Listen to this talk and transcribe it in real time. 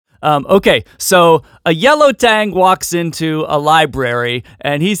Okay, so a yellow tang walks into a library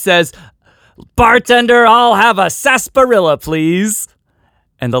and he says, "Bartender, I'll have a sarsaparilla, please."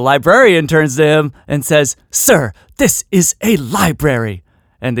 And the librarian turns to him and says, "Sir, this is a library."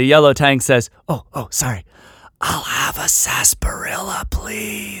 And the yellow tang says, Oh, sorry. "I'll have a sarsaparilla,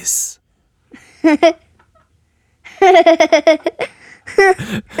 please." Do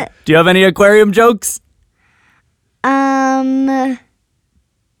you have any aquarium jokes? Knock,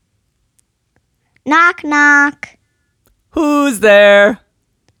 knock. Who's there?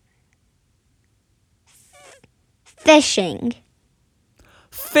 Fishing.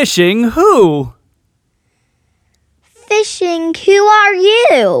 Fishing who? Fishing, who are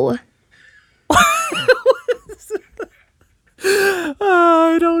you?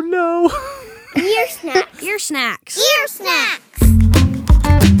 I don't know. Ear snacks. Ear snacks. Ear snacks.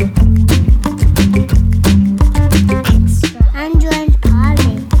 I'm Jenn.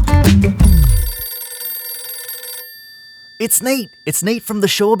 It's Nate. It's Nate from the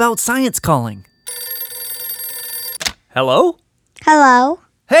show about science calling. Hello? Hello.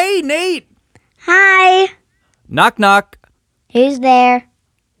 Hey, Nate. Hi. Knock, knock. Who's there?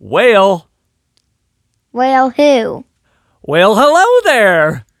 Whale. Well, who? Well, hello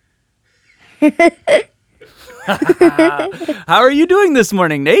there. How are you doing this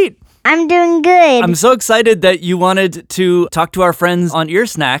morning, Nate? I'm doing good. I'm so excited that you wanted to talk to our friends on Ear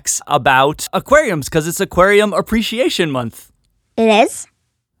Snacks about aquariums because it's Aquarium Appreciation Month. It is?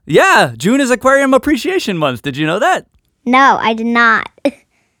 Yeah, June is Aquarium Appreciation Month. Did you know that? No, I did not.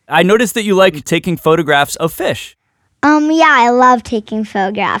 I noticed that you like taking photographs of fish. Yeah, I love taking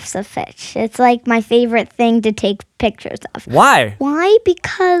photographs of fish. It's like my favorite thing to take pictures of. Why? Why?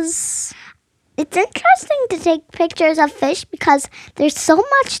 Because it's interesting to take pictures of fish because there's so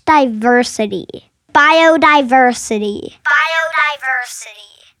much diversity. Biodiversity.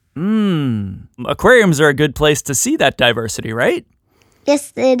 Aquariums are a good place to see that diversity, right?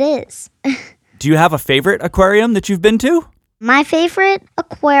 Yes, it is. Do you have a favorite aquarium that you've been to? My favorite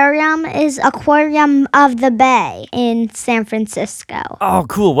aquarium is Aquarium of the Bay in San Francisco. Oh,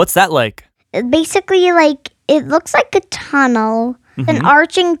 cool. What's that like? Basically, it looks like a tunnel, an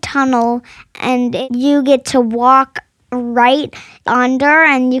arching tunnel, and you get to walk right under,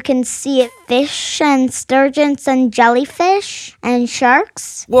 and you can see fish and sturgeons and jellyfish and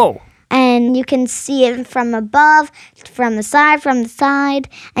sharks. Whoa. And you can see it from above, from the side,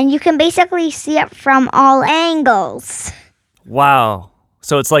 and you can basically see it from all angles. Wow.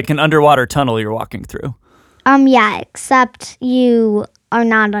 So it's like an underwater tunnel you're walking through. Yeah, except you are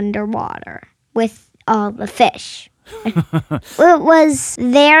not underwater with all the fish. It was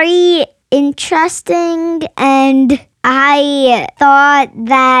very interesting, and I thought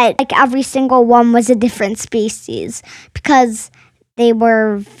that every single one was a different species because they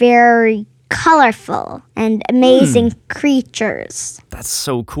were very colorful and amazing creatures. That's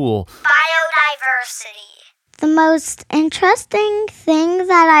so cool. Biodiversity. The most interesting thing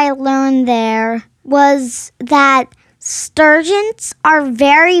that I learned there was that sturgeons are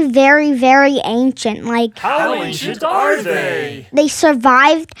very, very, very ancient. How ancient are they? They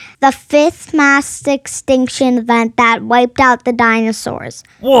survived the 5th mass extinction event that wiped out the dinosaurs.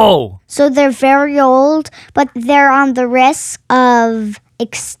 Whoa. So they're very old, but they're on the risk of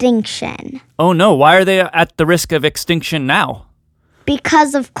extinction. Oh no, why are they at the risk of extinction now?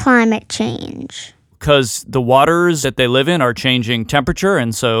 Because of climate change. Because the waters that they live in are changing temperature,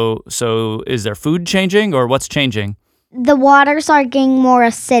 and so is their food changing, or what's changing? The waters are getting more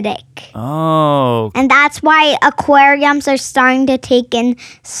acidic. Oh. And that's why aquariums are starting to take in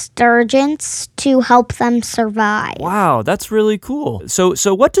sturgeons to help them survive. Wow, that's really cool. So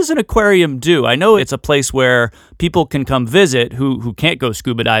what does an aquarium do? I know it's a place where people can come visit who can't go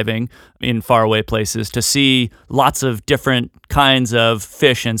scuba diving in faraway places to see lots of different kinds of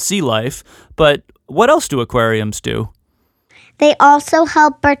fish and sea life, but what else do aquariums do? They also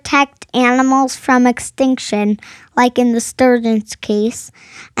help protect animals from extinction, like in the sturgeon's case.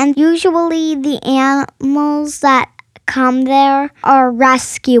 And usually the animals that come there are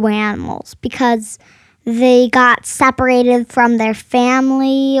rescue animals because they got separated from their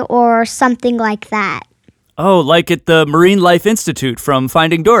family or something like that. Oh, like at the Marine Life Institute from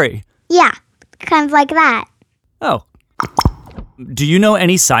Finding Dory. Yeah, kind of like that. Oh. Do you know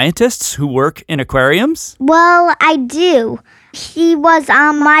any scientists who work in aquariums? Well, I do. He was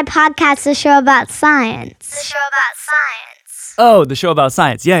on my podcast, The Show About Science. Oh, the show about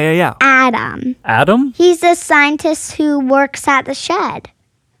science. Yeah. Adam. Adam? He's a scientist who works at the shed.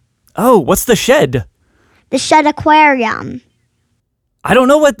 Oh, what's the shed? The Shed Aquarium. I don't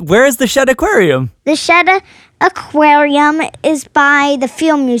know where is the Shed Aquarium? The Shed aquarium is by the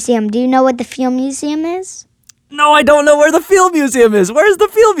Field Museum. Do you know what the Field Museum is? No, I don't know where the Field Museum is. Where's the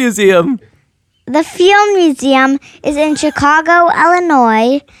Field Museum? The Field Museum is in Chicago,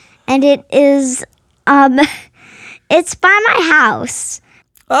 Illinois, and it is, it's by my house.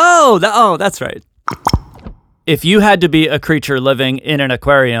 Oh, that's right. If you had to be a creature living in an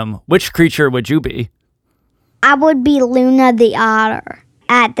aquarium, which creature would you be? I would be Luna the otter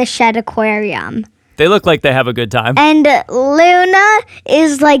at the Shed Aquarium. They look like they have a good time. And Luna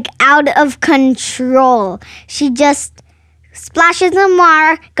is like out of control. She just splashes in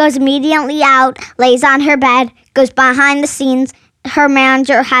water, goes immediately out, lays on her bed, goes behind the scenes. Her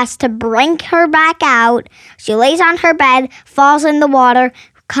manager has to bring her back out. She lays on her bed, falls in the water,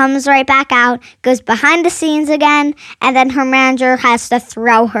 comes right back out, goes behind the scenes again, and then her manager has to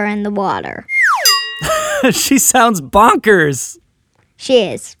throw her in the water. She sounds bonkers. She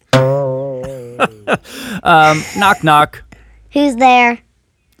is. Knock, knock. Who's there?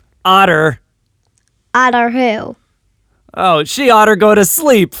 Otter. Otter who? Oh, she oughter go to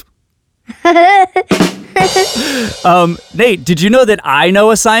sleep. Nate, did you know that I know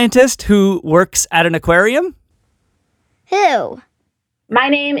a scientist who works at an aquarium? Who? My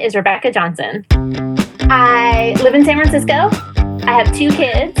name is Rebecca Johnson. I live in San Francisco. I have 2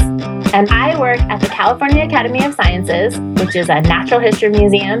 kids, and I work at the California Academy of Sciences, which is a natural history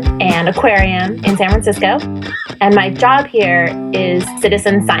museum and aquarium in San Francisco. And my job here is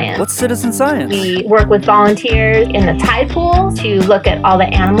citizen science. What's citizen science? We work with volunteers in the tide pools to look at all the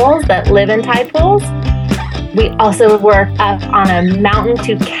animals that live in tide pools. We also work up on a mountain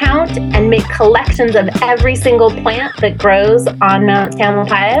to count and make collections of every single plant that grows on Mount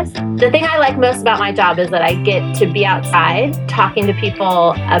Tamalpais. The thing I like most about my job is that I get to be outside talking to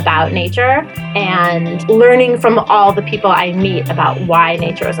people about nature and learning from all the people I meet about why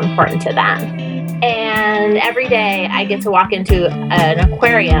nature is important to them. And every day I get to walk into an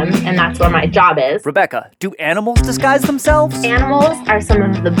aquarium, and that's where my job is. Rebecca, do animals disguise themselves? Animals are some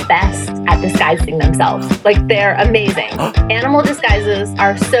of the best at disguising themselves. Like, they're amazing. Animal disguises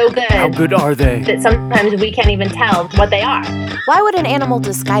are so good. How good are they? That sometimes we can't even tell what they are. Why would an animal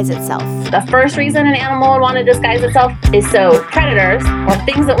disguise itself? The first reason an animal would want to disguise itself is so predators or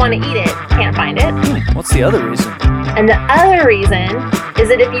things that want to eat it can't find it. What's the other reason? And the other reason is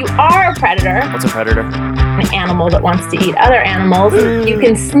that if you are a predator, What's a predator? an animal that wants to eat other animals, you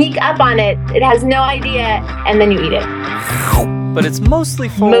can sneak up on it. It has no idea, and then you eat it. But it's mostly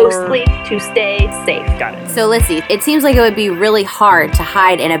to stay safe. Got it. So let's see. It seems like it would be really hard to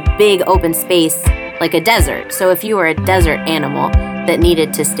hide in a big open space like a desert. So if you were a desert animal that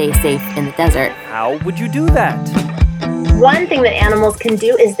needed to stay safe in the desert, How would you do that? One thing that animals can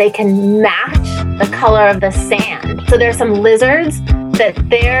do is they can match the color of the sand. So there's some lizards that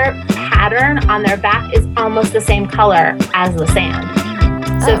their pattern on their back is almost the same color as the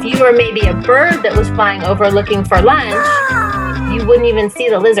sand. So if you were maybe a bird that was flying over looking for lunch, you wouldn't even see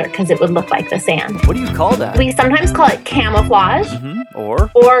the lizard because it would look like the sand. What do you call that? We sometimes call it camouflage Or?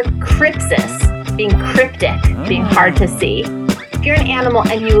 or crypsis, being cryptic, being hard to see. If you're an animal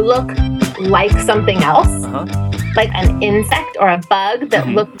and you look like something else, like an insect or a bug that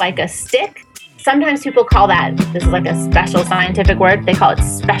looked like a stick, sometimes people call that, this is like a special scientific word, they call it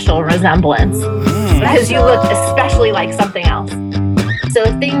special resemblance. Because you look especially like something else. So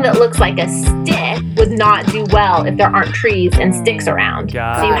a thing that looks like a stick would not do well if there aren't trees and sticks around. So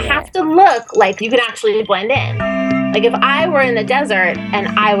you have to look like you can actually blend in. Like if I were in the desert and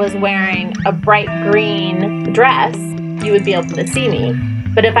I was wearing a bright green dress, you would be able to see me.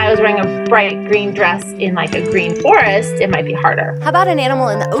 But if I was wearing a bright green dress in like a green forest, it might be harder. how about an animal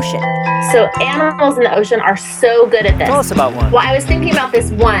in the ocean? So animals in the ocean are so good at this. Tell us about one. Well, I was thinking about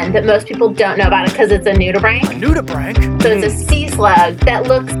this one that most people don't know about it because it's a nudibranch. Nudibranch? So it's a sea slug that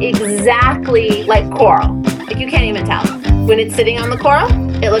looks exactly like coral. Like you can't even tell. When it's sitting on the coral,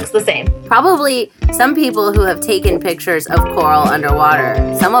 it looks the same. Probably some people who have taken pictures of coral underwater,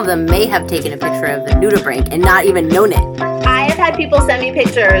 some of them may have taken a picture of the nudibranch and not even known it. I have had people send me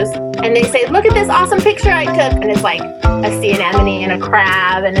pictures and they say, look at this awesome picture I took. And it's like a sea anemone and a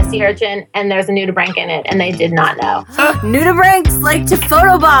crab and a sea urchin and there's a nudibranch in it and they did not know. Nudibranchs like to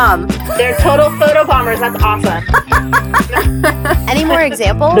photobomb. They're total photo bombers. That's awesome. Any more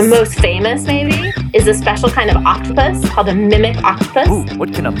examples? The most famous maybe is a special kind of octopus called a mimic octopus. Ooh,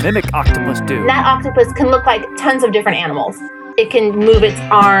 what can a mimic octopus do? That octopus can look like tons of different animals. It can move its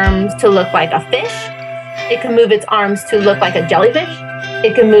arms to look like a fish. It can move its arms to look like a jellyfish.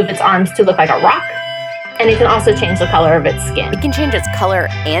 It can move its arms to look like a rock. And it can also change the color of its skin. It can change its color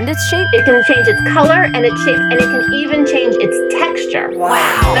and its shape? It can change its color and its shape, and it can even change its texture.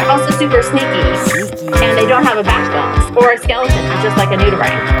 Wow. They're also super sneaky. And they don't have a backbone or a skeleton, just like a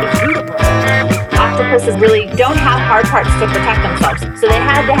nudibranch. Octopuses really don't have hard parts to protect themselves, so they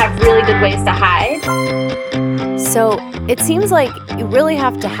had to have really good ways to hide. So it seems like you really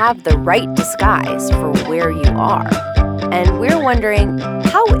have to have the right disguise for where you are. And we're wondering,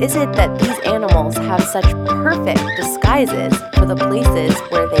 how is it that these animals have such perfect disguises for the places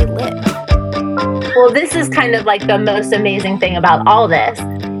where they live? Well, this is kind of like the most amazing thing about all this,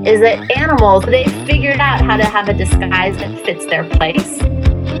 is that animals, they figured out how to have a disguise that fits their place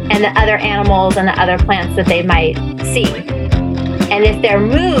and the other animals and the other plants that they might see. And if they're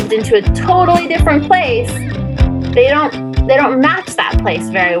moved into a totally different place, they don't match that place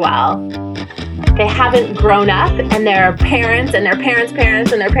very well. They haven't grown up, and their parents and their parents'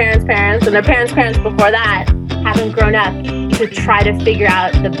 parents and their parents' parents and their parents' parents before that haven't grown up to try to figure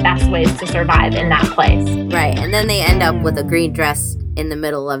out the best ways to survive in that place. Right, and then they end up with a green dress in the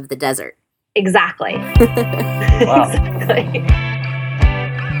middle of the desert. Exactly. Wow. Exactly.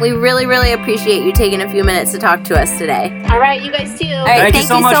 We really, really appreciate you taking a few minutes to talk to us today. All right, you guys too. All right, Thank you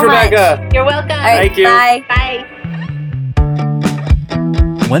so much, Rebecca. You're welcome. All right, Thank you. bye. Bye.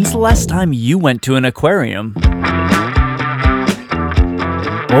 When's the last time you went to an aquarium?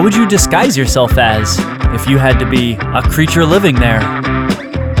 What would you disguise yourself as if you had to be a creature living there?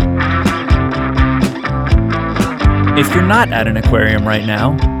 If you're not at an aquarium right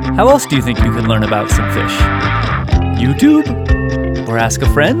now, how else do you think you can learn about some fish? YouTube? Or ask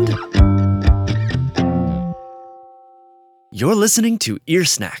a friend? You're listening to Ear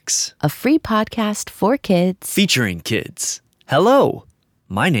Snacks, A free podcast for kids. featuring kids. Hello,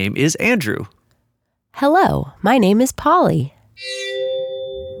 my name is Andrew. Hello, my name is Polly.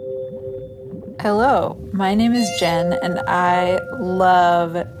 Hello, my name is Jenn, and I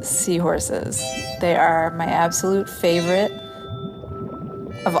love seahorses. They are my absolute favorite.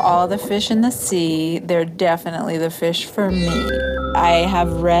 Of all the fish in the sea, they're definitely the fish for me. I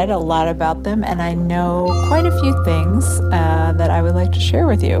have read a lot about them, and I know quite a few things that I would like to share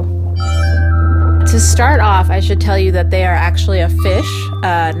with you. To start off, I should tell you that they are actually a fish,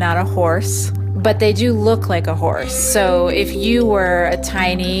 not a horse, but they do look like a horse. So if you were a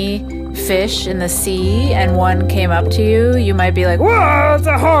tiny fish in the sea and one came up to you, you might be like, whoa, it's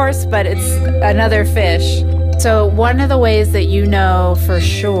a horse, but it's another fish. So one of the ways that you know for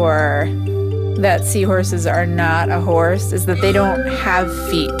sure that seahorses are not a horse is that they don't have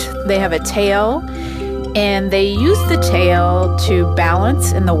feet. They have a tail, and they use the tail to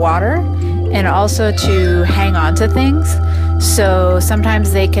balance in the water and also to hang on to things. So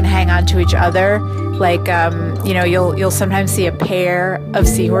sometimes they can hang on to each other. Like, you'll sometimes see a pair of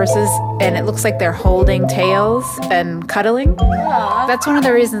seahorses and it looks like they're holding tails and cuddling. Aww. That's one of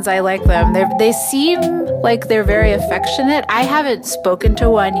the reasons I like them. They seem like they're very affectionate. I haven't spoken to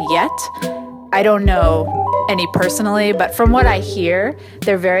one yet. I don't know any personally, but from what I hear,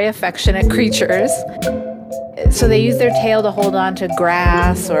 they're very affectionate creatures. So they use their tail to hold on to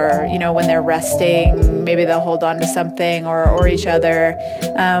grass, or, when they're resting, maybe they'll hold on to something or each other.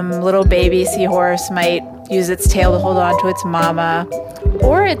 Little baby seahorse might use its tail to hold on to its mama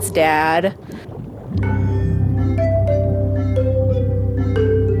or its dad.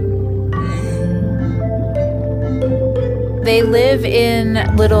 They live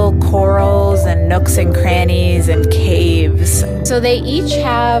in little corals and nooks and crannies and caves. So they each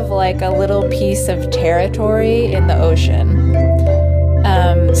have like a little piece of territory in the ocean.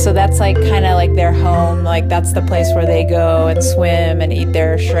 So that's like kind of like their home. Like that's the place where they go and swim and eat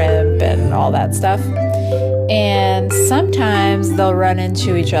their shrimp and all that stuff. And sometimes they'll run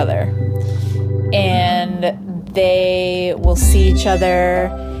into each other. And they will see each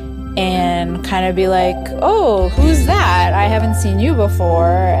other and kind of be like, oh, who's that? I haven't seen you before.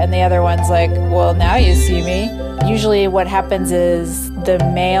 And the other one's like, well, now you see me. Usually what happens is the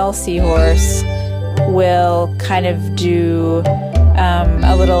male seahorse will kind of do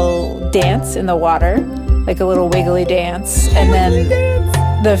a little dance in the water, like a little wiggly dance. And then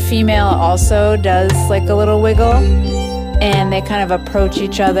the female also does like a little wiggle, and they kind of approach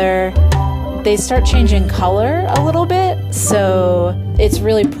each other. They start changing color a little bit, so it's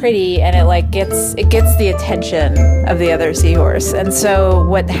really pretty, and it gets the attention of the other seahorse. And so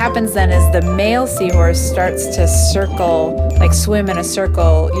what happens then is the male seahorse starts to circle, like swim in a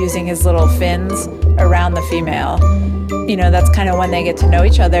circle using his little fins around the female. That's kind of when they get to know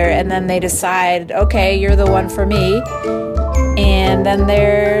each other, and then they decide, okay, you're the one for me. And then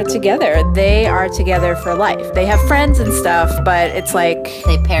they're together. They are together for life. They have friends and stuff, but it's like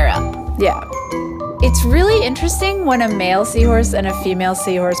They pair up. yeah. It's really interesting when a male seahorse and a female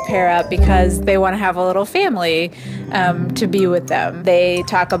seahorse pair up because they want to have a little family to be with them. They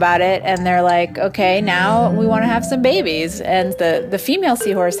talk about it and they're like, okay, now we want to have some babies. And the female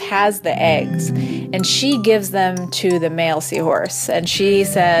seahorse has the eggs and she gives them to the male seahorse. And she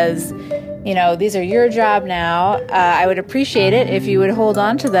says, you know, these are your job now. I would appreciate it if you would hold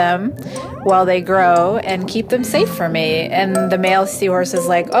on to them while they grow and keep them safe for me. And the male seahorse is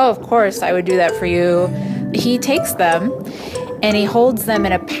like, oh, of course, I would do that for you. He takes them and he holds them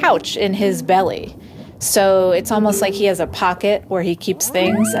in a pouch in his belly. So it's almost like he has a pocket where he keeps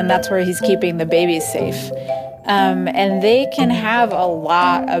things, and that's where he's keeping the babies safe. And they can have a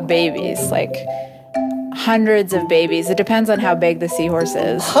lot of babies, like hundreds of babies. It depends on how big the seahorse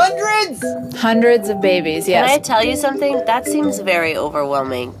is. Hundreds? Hundreds of babies, yes. Can I tell you something? That seems very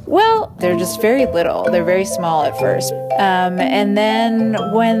overwhelming. Well, they're just very little. They're very small at first. And then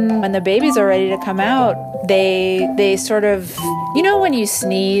when the babies are ready to come out, they sort of, you know, when you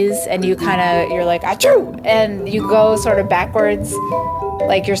sneeze and you're like, achoo! And you go sort of backwards,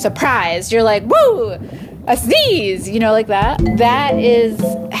 like you're surprised. You're like, woo! A sneeze, you know, like that. That is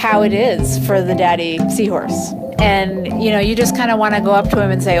how it is for the daddy seahorse. And, you know, you just kind of want to go up to him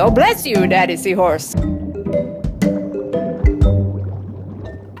and say, oh, bless you, daddy seahorse.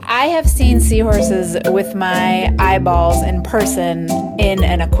 I have seen seahorses with my eyeballs in person in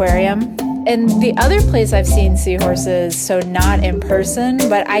an aquarium. And the other place I've seen seahorses, so not in person,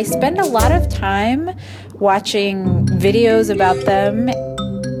 but I spend a lot of time watching videos about them.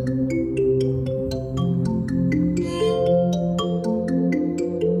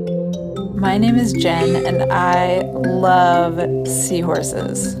 My name is Jen, and I love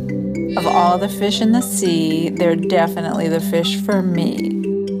seahorses. Of all the fish in the sea, they're definitely the fish for me.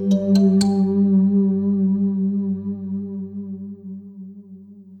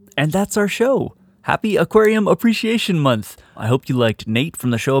 And that's our show. Happy Aquarium Appreciation Month. I hope you liked Nate from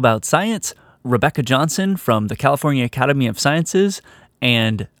the show about science, Rebecca Johnson from the California Academy of Sciences,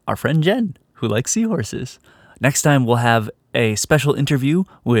 and our friend Jen, who likes seahorses. Next time, we'll have a special interview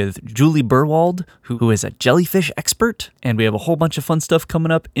with Julie Burwald, who is a jellyfish expert, and we have a whole bunch of fun stuff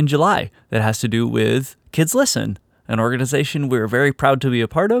coming up in July that has to do with Kids Listen, an organization we're very proud to be a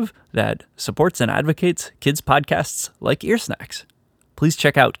part of that supports and advocates kids podcasts like Ear Snacks. Please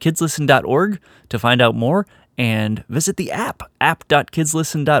check out kidslisten.org to find out more, and visit the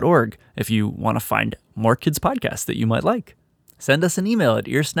app.kidslisten.org if you want to find more kids podcasts that you might like. Send us an email at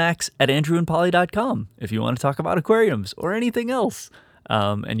earsnacks@andrewandpolly.com if you want to talk about aquariums or anything else.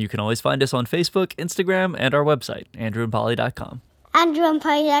 And you can always find us on Facebook, Instagram, and our website, andrewandpolly.com.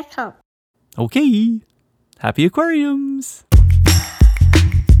 andrewandpolly.com. Okay. Happy aquariums.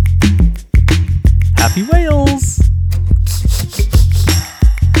 Happy whales.